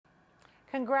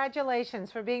Congratulations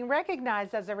for being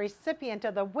recognized as a recipient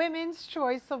of the Women's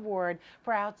Choice Award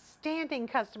for Outstanding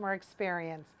Customer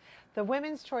Experience. The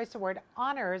Women's Choice Award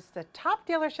honors the top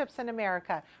dealerships in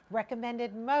America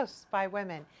recommended most by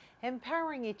women,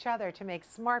 empowering each other to make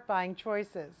smart buying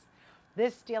choices.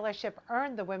 This dealership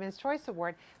earned the Women's Choice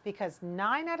Award because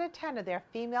 9 out of 10 of their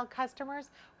female customers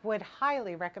would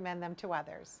highly recommend them to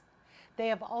others. They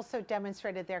have also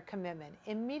demonstrated their commitment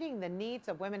in meeting the needs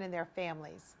of women and their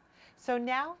families. So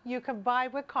now you can buy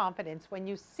with confidence when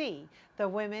you see the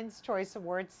Women's Choice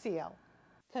Award seal.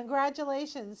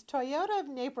 Congratulations, Toyota of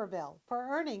Naperville, for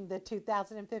earning the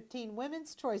 2015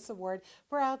 Women's Choice Award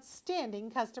for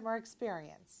Outstanding Customer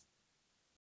Experience.